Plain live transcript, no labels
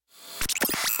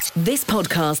This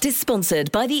podcast is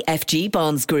sponsored by the FG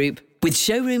Barnes Group, with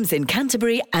showrooms in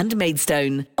Canterbury and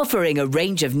Maidstone, offering a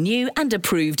range of new and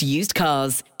approved used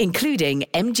cars, including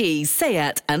MG,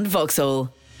 Seat and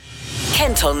Vauxhall.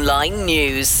 Kent Online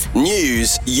News.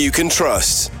 News you can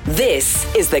trust. This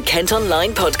is the Kent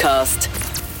Online Podcast.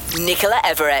 Nicola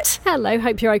Everett. Hello,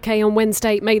 hope you're okay on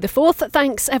Wednesday, May the 4th.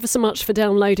 Thanks ever so much for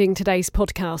downloading today's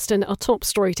podcast. And our top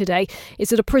story today is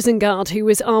that a prison guard who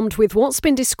was armed with what's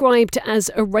been described as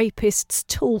a rapist's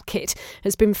toolkit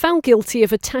has been found guilty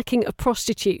of attacking a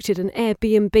prostitute at an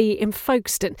Airbnb in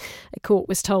Folkestone. A court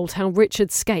was told how Richard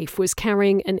Scaife was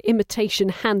carrying an imitation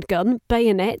handgun,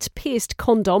 bayonet, pierced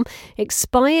condom,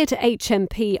 expired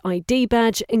HMP ID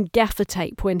badge and gaffer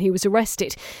tape when he was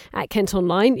arrested. At Kent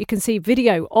Online, you can see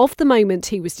video of the moment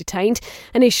he was detained.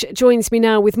 And Ish joins me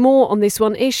now with more on this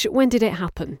one. Ish, when did it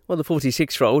happen? Well, the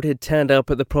 46-year-old had turned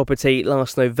up at the property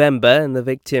last November, and the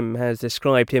victim has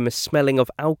described him as smelling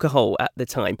of alcohol at the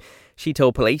time. She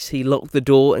told police he locked the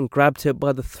door and grabbed her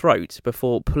by the throat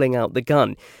before pulling out the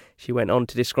gun. She went on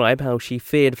to describe how she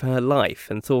feared for her life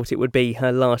and thought it would be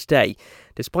her last day.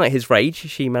 Despite his rage,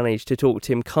 she managed to talk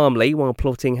to him calmly while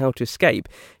plotting how to escape.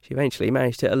 She eventually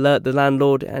managed to alert the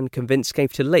landlord and convince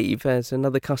Scaife to leave as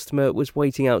another customer was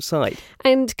waiting outside.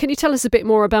 And can you tell us a bit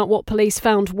more about what police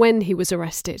found when he was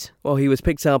arrested? Well, he was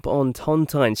picked up on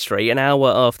Tontine Street an hour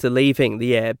after leaving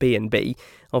the Airbnb.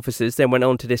 Officers then went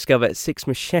on to discover 6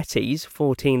 machetes,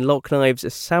 14 lock knives, a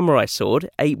samurai sword,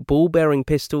 8 ball-bearing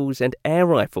pistols and air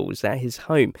rifles at his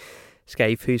home.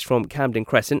 Scaife, who's from Camden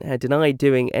Crescent, had denied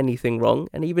doing anything wrong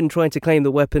and even tried to claim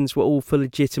the weapons were all for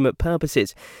legitimate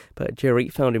purposes. But a jury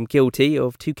found him guilty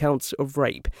of 2 counts of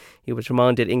rape. He was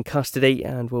remanded in custody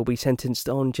and will be sentenced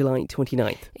on July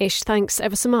 29th. Ish, thanks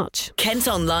ever so much. Kent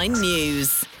Online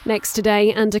News. Next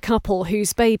today, and a couple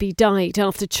whose baby died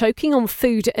after choking on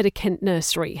food at a Kent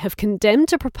nursery have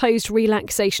condemned a proposed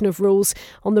relaxation of rules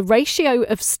on the ratio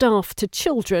of staff to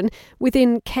children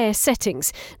within care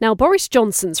settings. Now, Boris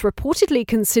Johnson's reportedly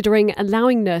considering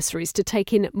allowing nurseries to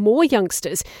take in more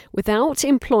youngsters without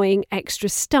employing extra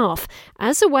staff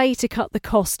as a way to cut the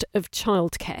cost of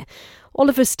childcare.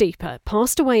 Oliver Steeper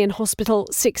passed away in hospital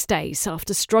 6 days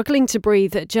after struggling to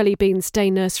breathe at Jellybeans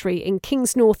Day Nursery in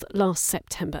Kingsnorth last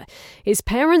September. His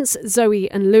parents,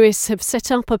 Zoe and Lewis, have set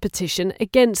up a petition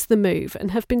against the move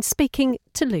and have been speaking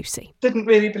to Lucy. Didn't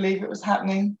really believe it was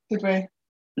happening, did we?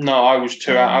 No, I was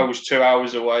 2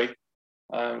 hours away.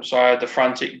 So I had the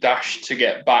frantic dash to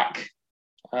get back.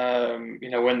 When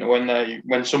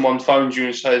someone phones you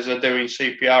and says they're doing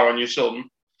CPR on your son,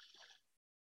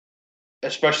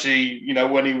 especially,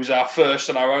 when he was our first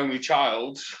and our only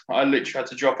child, I literally had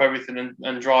to drop everything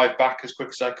and drive back as quick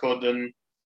as I could. And,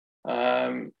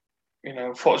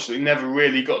 unfortunately never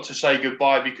really got to say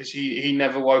goodbye because he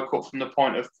never woke up from the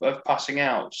point of passing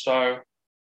out. So,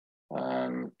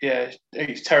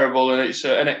 it's terrible, and it's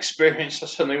an experience I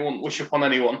certainly wouldn't wish upon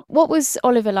anyone. What was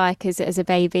Oliver like as a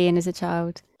baby and as a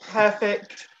child?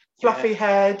 Perfect, fluffy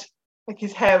haired, like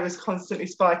his hair was constantly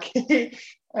spiky.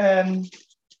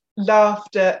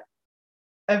 Laughed at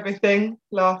everything,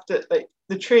 laughed at like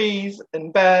the trees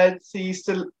and birds. He used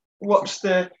to watch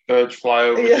the birds fly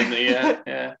over, didn't he?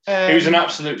 Yeah. He was an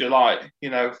absolute delight,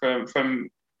 from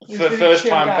for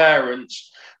first-time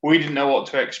parents. We didn't know what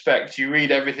to expect. You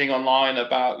read everything online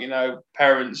about,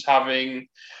 parents having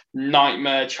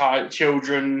nightmare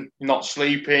children not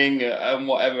sleeping and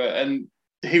whatever. And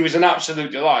he was an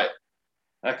absolute delight.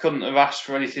 I couldn't have asked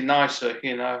for anything nicer,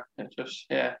 It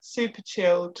just, super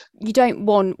chilled. You don't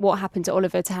want what happened to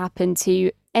Oliver to happen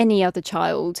to any other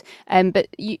child, but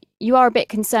you are a bit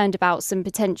concerned about some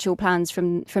potential plans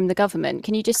from the government.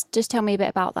 Can you just tell me a bit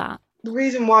about that? The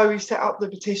reason why we've set up the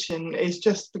petition is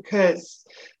just because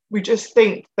we just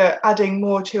think that adding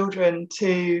more children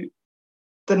to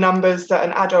the numbers that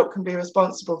an adult can be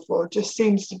responsible for just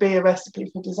seems to be a recipe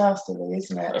for disaster, really,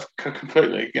 isn't it?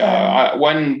 Completely.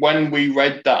 When we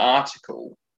read that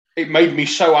article, it made me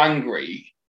so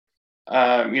angry,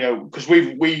 because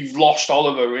we've lost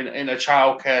Oliver in a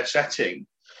childcare setting,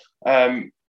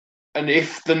 and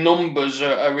if the numbers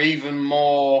are even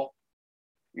more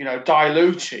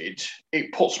diluted,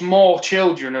 it puts more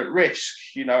children at risk,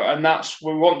 and that's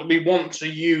we want to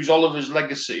use Oliver's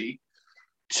legacy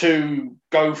to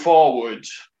go forward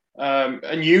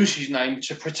and use his name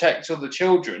to protect other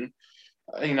children.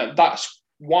 That's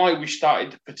why we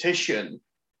started the petition.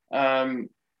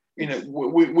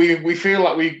 We feel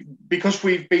like because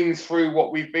we've been through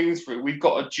what we've been through, we've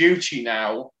got a duty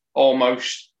now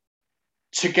almost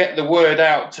to get the word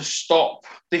out to stop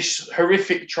this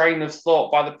horrific train of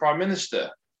thought by the Prime Minister.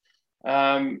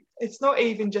 It's not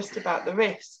even just about the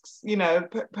risks,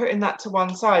 putting that to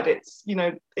one side. It's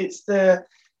the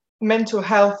mental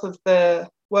health of the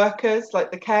workers,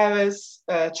 like the carers,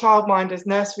 childminders,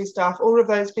 nursery staff, all of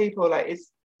those people. Like,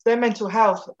 it's their mental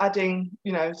health adding,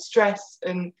 stress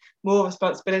and more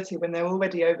responsibility when they're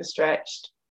already overstretched.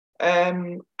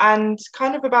 And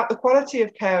kind of about the quality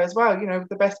of care as well.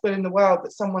 The best will in the world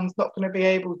that someone's not going to be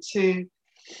able to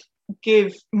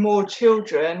give more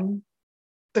children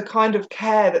the kind of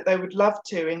care that they would love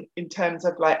to in terms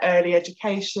of like early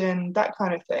education, that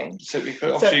kind of thing. So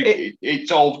obviously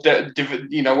it's all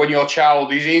when your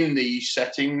child is in these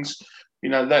settings,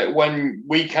 that when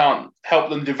we can't help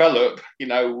them develop,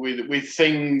 with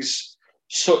things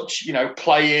such,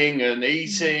 playing and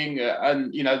eating,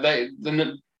 and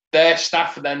their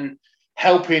staff are then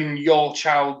helping your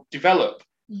child develop.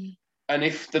 And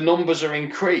if the numbers are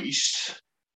increased,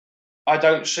 I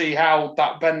don't see how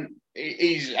that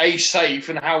is safe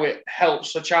and how it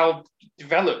helps the child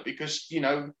develop, because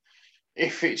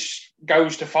if it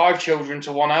goes to 5 children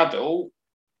to 1 adult,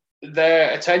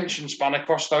 their attention span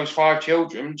across those 5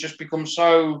 children just becomes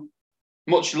so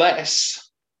much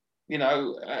less, and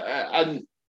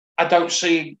I don't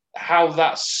see how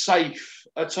that's safe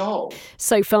at all.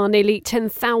 So far, nearly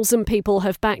 10,000 people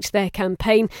have backed their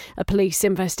campaign. A police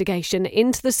investigation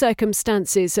into the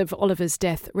circumstances of Oliver's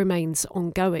death remains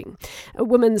ongoing. A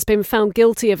woman's been found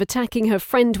guilty of attacking her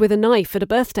friend with a knife at a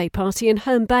birthday party in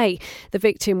Herne Bay. The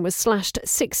victim was slashed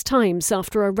 6 times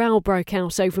after a row broke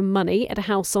out over money at a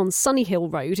house on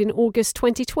Sunnyhill Road in August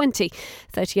 2020.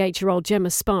 38-year-old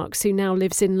Gemma Sparks, who now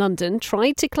lives in London,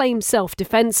 tried to claim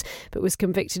self-defence but was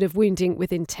convicted of wounding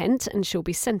with intent, and she'll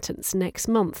be sentenced next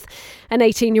month. An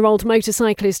 18-year-old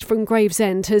motorcyclist from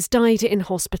Gravesend has died in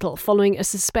hospital following a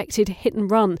suspected hit and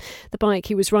run. The bike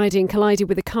he was riding collided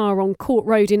with a car on Court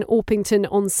Road in Orpington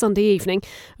on Sunday evening.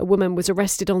 A woman was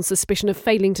arrested on suspicion of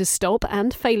failing to stop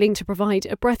and failing to provide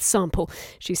a breath sample.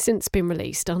 She's since been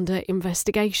released under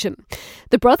investigation.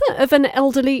 The brother of an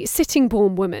elderly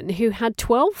Sittingbourne woman who had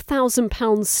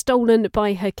 £12,000 stolen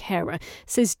by her carer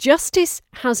says justice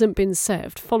hasn't been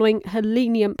served following her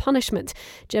lenient punishment.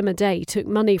 Gemma Day took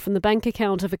money from the bank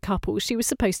account of a couple she was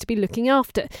supposed to be looking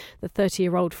after. The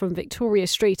 30-year-old from Victoria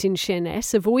Street in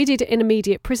Sheerness avoided an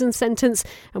immediate prison sentence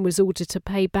and was ordered to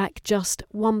pay back just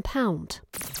 £1.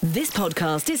 This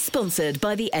podcast is sponsored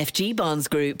by the FG Barnes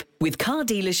Group, with car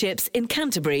dealerships in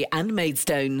Canterbury and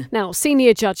Maidstone. Now,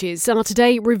 senior judges are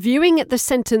today reviewing the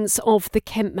sentence of the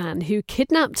Kent man who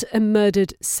kidnapped and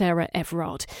murdered Sarah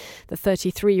Everard. The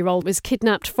 33-year-old was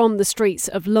kidnapped from the streets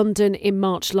of London in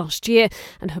March last year,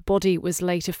 and her body was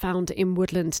later found in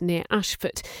woodland near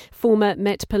Ashford. Former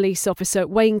Met Police officer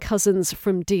Wayne Cousins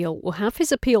from Deal will have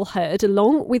his appeal heard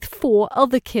along with 4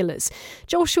 other killers.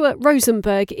 Joshua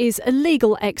Rosenberg is a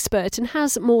legal expert and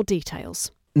has more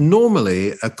details.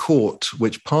 Normally, a court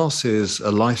which passes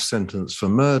a life sentence for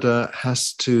murder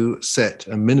has to set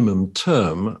a minimum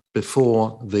term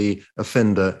before the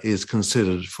offender is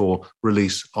considered for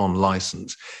release on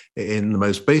licence. In the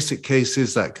most basic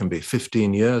cases, that can be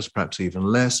 15 years, perhaps even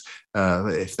less.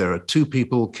 If there are 2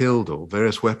 people killed or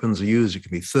various weapons are used, it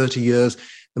can be 30 years.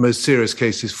 The most serious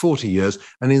case is 40 years.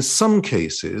 And in some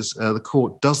cases, the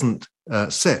court doesn't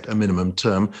set a minimum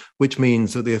term, which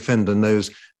means that the offender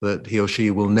knows that he or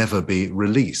she will never be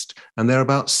released. And there are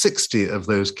about 60 of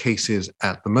those cases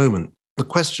at the moment. The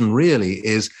question really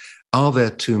is, are there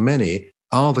too many?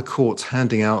 Are the courts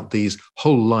handing out these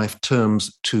whole life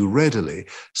terms too readily?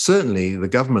 Certainly, the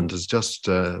government has just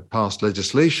passed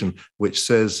legislation which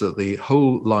says that the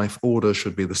whole life order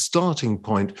should be the starting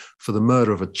point for the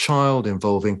murder of a child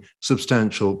involving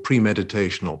substantial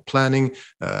premeditation or planning.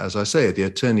 As I say, the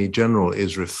Attorney General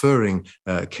is referring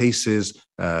cases.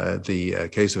 The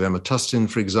case of Emma Tustin,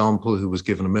 for example, who was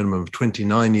given a minimum of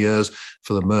 29 years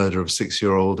for the murder of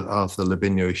 6-year-old Arthur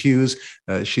Lavinia Hughes.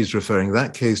 She's referring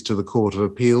that case to the Court of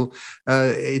Appeal.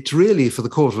 It's really for the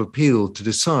Court of Appeal to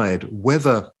decide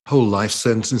whether whole life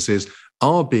sentences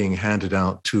are being handed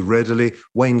out too readily.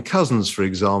 Wayne Cousins, for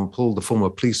example, the former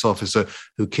police officer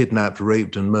who kidnapped,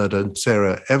 raped and murdered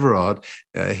Sarah Everard,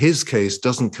 his case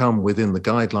doesn't come within the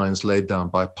guidelines laid down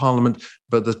by Parliament,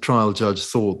 but the trial judge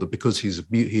thought that because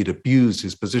he'd abused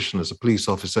his position as a police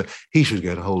officer, he should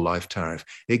get a whole life tariff.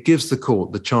 It gives the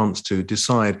court the chance to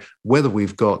decide whether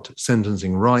we've got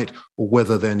sentencing right or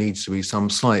whether there needs to be some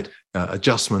slight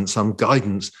adjustment, some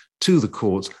guidance to the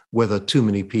courts, whether too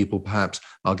many people perhaps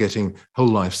are getting whole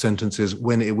life sentences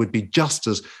when it would be just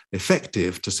as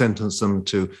effective to sentence them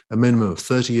to a minimum of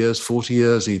 30 years, 40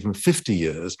 years, even 50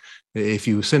 years. If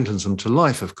you sentence them to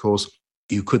life, of course,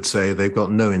 you could say they've got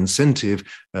no incentive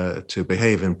to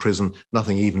behave in prison,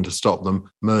 nothing even to stop them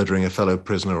murdering a fellow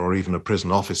prisoner or even a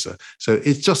prison officer. So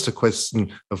it's just a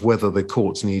question of whether the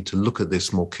courts need to look at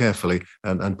this more carefully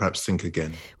and perhaps think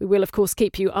again. We will, of course,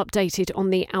 keep you updated on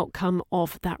the outcome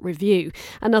of that review.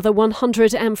 Another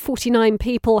 149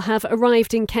 people have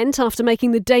arrived in Kent after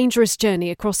making the dangerous journey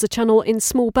across the Channel in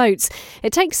small boats.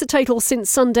 It takes the total since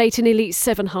Sunday to nearly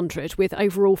 700, with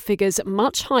overall figures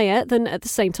much higher than at the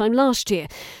same time last year.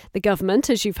 The government,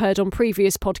 as you've heard on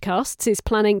previous podcasts, is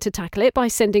planning to tackle it by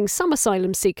sending some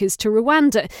asylum seekers to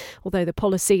Rwanda, although the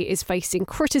policy is facing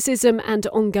criticism and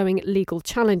ongoing legal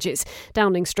challenges.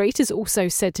 Downing Street has also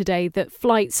said today that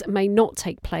flights may not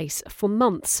take place for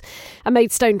months. A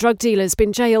Maidstone drug dealer has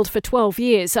been jailed for 12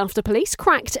 years after police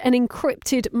cracked an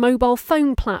encrypted mobile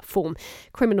phone platform.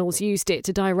 Criminals used it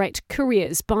to direct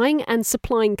couriers buying and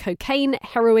supplying cocaine,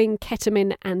 heroin,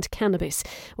 ketamine and cannabis.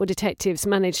 Well, detectives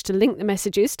managed to link the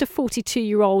messages to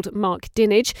 42-year-old Mark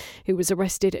Dinage, who was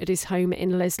arrested at his home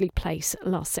in Leslie Place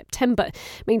last September.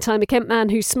 Meantime, a Kent man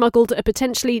who smuggled a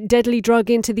potentially deadly drug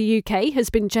into the UK has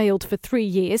been jailed for 3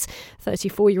 years.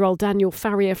 34-year-old Daniel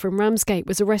Farrier from Ramsgate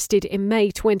was arrested in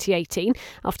May 2018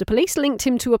 after police linked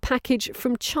him to a package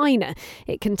from China.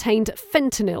 It contained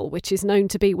fentanyl, which is known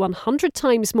to be 100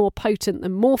 times more potent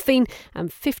than morphine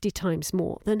and 50 times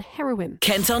more than heroin.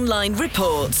 Kent Online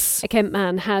reports. A Kent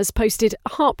man has posted a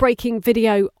heartbreaking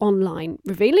video online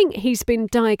revealing he's been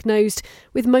diagnosed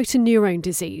with motor neurone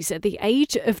disease at the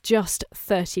age of just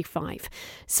 35.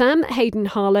 Sam Hayden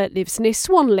Harler lives near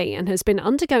Swanley and has been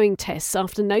undergoing tests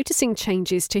after noticing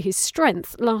changes to his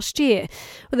strength last year.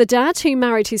 Well, the dad, who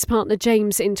married his partner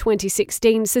James in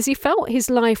 2016, says he felt his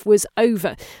life was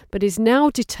over, but is now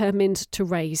determined to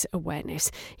raise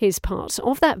awareness. Here's part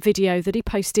of that video that he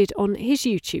posted on his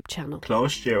YouTube channel.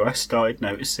 Last year I started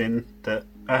noticing that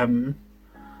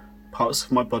parts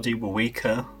of my body were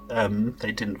weaker.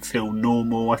 They didn't feel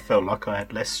normal. I felt like I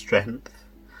had less strength.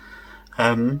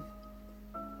 And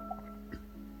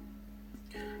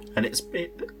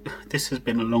this has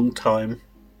been a long time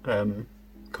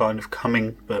kind of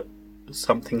coming, but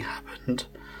something happened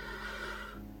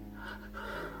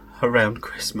around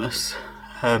Christmas,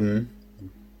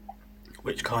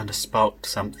 which kind of sparked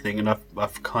something, and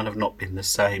I've kind of not been the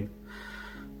same.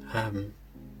 And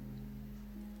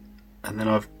then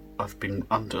I've been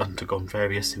undergone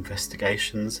various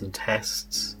investigations and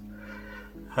tests,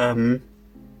 and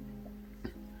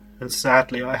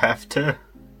sadly I have to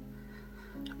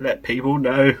let people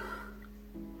know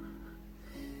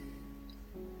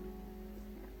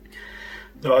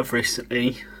that I've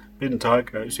recently been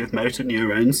diagnosed with motor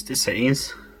neurons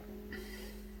disease.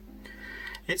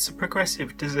 It's a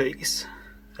progressive disease,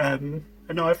 and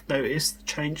I've noticed the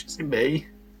changes in me,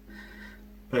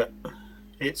 but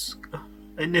it's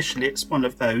one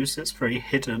of those that's very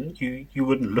hidden. You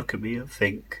wouldn't look at me and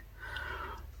think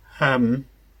that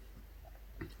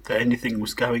anything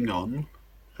was going on,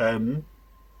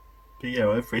 but yeah,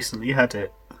 I've recently had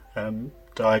it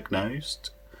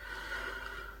diagnosed.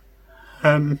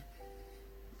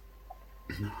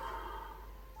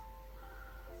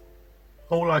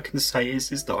 All I can say is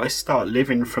that I start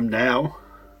living from now.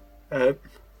 I've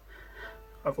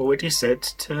already said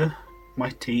to my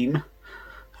team,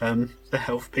 the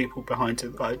health people behind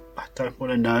it, I don't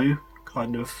want to know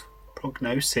kind of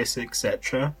prognosis,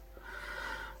 etc.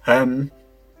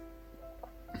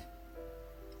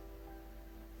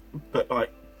 But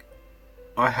like,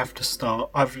 I have to start.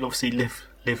 I've obviously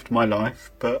lived my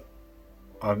life, but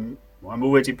I'm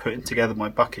already putting together my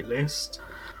bucket list,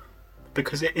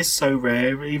 because it is so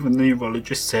rare. Even the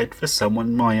neurologist said for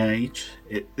someone my age,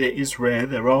 it is rare.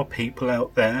 There are people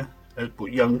out there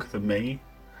younger than me,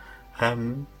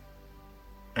 and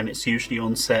it's usually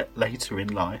onset later in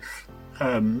life.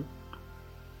 And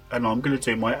I'm going to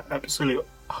do my absolute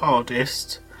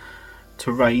hardest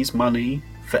to raise money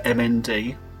for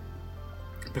MND,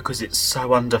 because it's so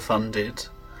underfunded,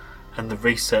 and the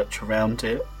research around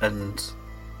it and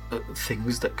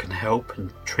things that can help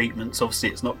and treatments. Obviously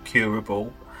it's not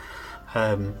curable.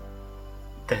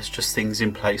 There's just things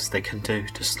in place they can do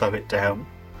to slow it down.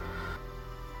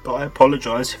 But I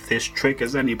apologise if this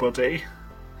triggers anybody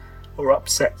or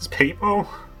upsets people,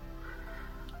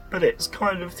 but it's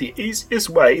kind of the easiest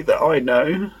way that I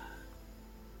know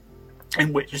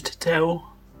in which to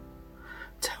tell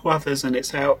others, and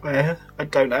it's out there. I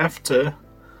don't have to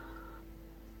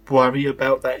worry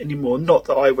about that anymore. Not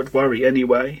that I would worry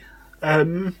anyway,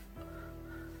 but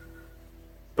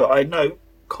I know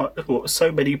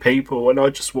so many people, and I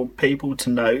just want people to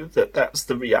know that that's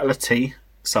the reality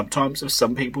sometimes of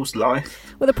some people's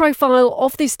life. Well, the profile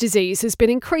of this disease has been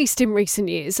increased in recent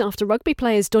years after rugby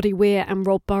players Doddy Weir and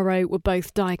Rob Burrow were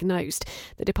both diagnosed.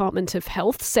 The Department of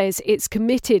Health says it's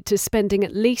committed to spending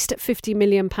at least £50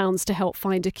 million to help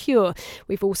find a cure.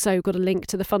 We've also got a link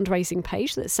to the fundraising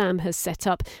page that Sam has set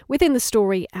up within the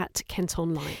story at Kent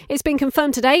Online. It's been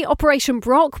confirmed today Operation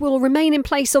Brock will remain in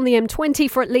place on the M20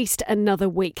 for at least another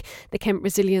week. The Kent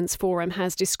Resilience Forum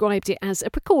has described it as a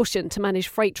precaution to manage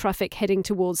freight traffic heading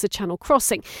towards the Channel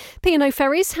crossing. P&O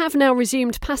ferries have now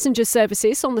resumed passenger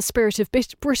services on the Spirit of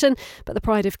Britain, but the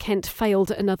Pride of Kent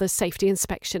failed another safety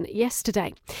inspection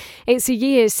yesterday. It's a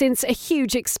year since a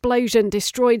huge explosion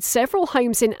destroyed several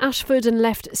homes in Ashford and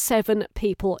left 7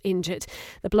 people injured.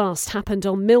 The blast happened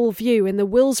on Mill View in the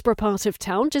Willsborough part of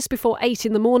town just before 8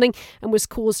 in the morning and was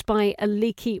caused by a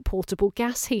leaky portable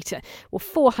gas heater. Well,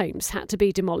 4 homes had to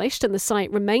be demolished and the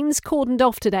site remains cordoned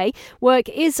off today. Work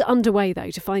is underway,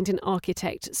 though, to find an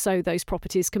architect so those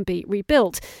properties can be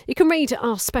rebuilt. You can read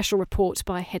our special report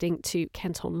by heading to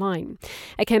Kent Online.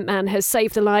 A Kent man has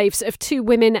saved the lives of 2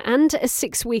 women and a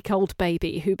 6-week-old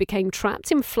baby who became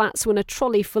trapped in flats when a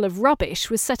trolley full of rubbish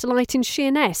was set alight in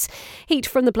Sheerness. Heat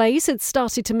from the blaze had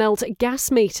started to melt a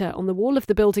gas meter on the wall of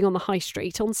the building on the High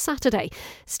Street on Saturday.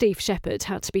 Steve Shepherd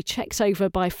had to be checked over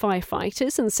by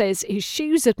firefighters and says his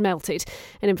shoes had melted.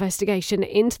 An investigation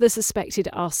into the suspected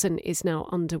arson is now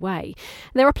underway.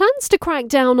 There are plans to crack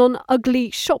down on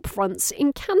ugly shop fronts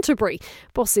in Canterbury.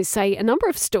 Bosses say a number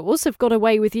of stores have got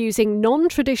away with using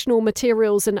non-traditional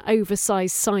materials and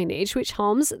oversized signage, which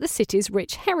harms the city's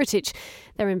rich heritage.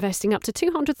 They're investing up to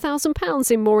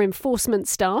 £200,000 in more enforcement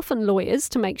staff and lawyers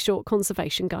to make sure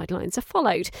conservation guidelines are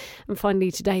followed. And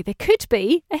finally today, there could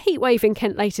be a heatwave in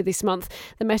Kent later this month.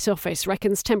 The Met Office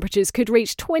reckons temperatures could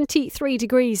reach 23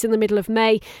 degrees in the middle of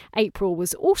May. April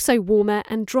was also warmer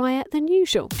and drier than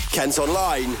usual. Kent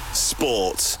Online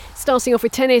Sport. Starting off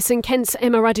with tennis, and Kent's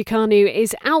Emma Raducanu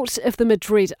is out of the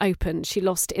Madrid Open. She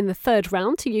lost in the 3rd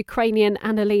round to Ukrainian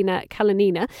Annalena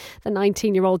Kalinina. The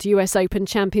 19-year-old US Open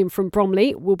champion from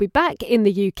Bromley will be back in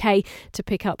the UK to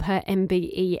pick up her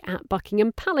MBE at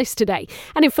Buckingham Palace today.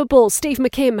 And in football, Steve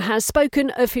McKim has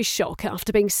spoken of his shock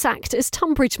after being sacked as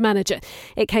Tunbridge manager.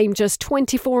 It came just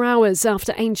 24 hours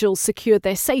after Angels secured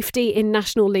their safety in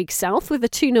National League South with a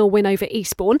 2-0 win over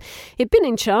Eastbourne. He'd been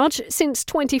in charge since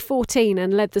 2014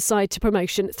 and led the side to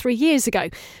promotion 3 years ago.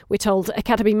 We're told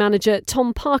Academy manager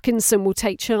Tom Parkinson will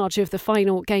take charge of the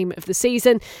final game of the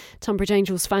season. Tunbridge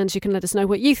Angels fans, you can let us know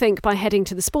what you think by heading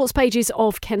to the sports pages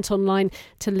of Kent Online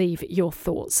to leave your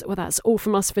thoughts. Well, that's all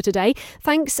from us for today.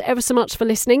 Thanks ever so much for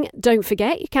listening. Don't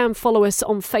forget, you can follow us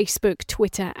on Facebook,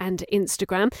 Twitter and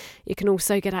Instagram. You can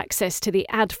also get access to the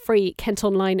ad-free Kent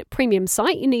Online premium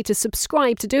site. You need to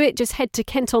subscribe to do it. Just head to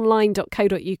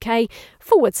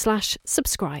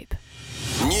kentonline.co.uk/subscribe.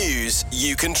 News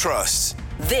you can trust.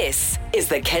 This is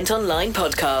the Kent Online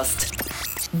Podcast.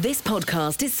 This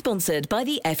podcast is sponsored by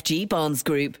the FG Barnes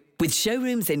Group, with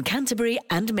showrooms in Canterbury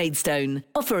and Maidstone,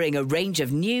 offering a range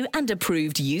of new and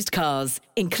approved used cars,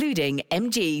 including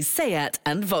MG, Seat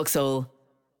and Vauxhall.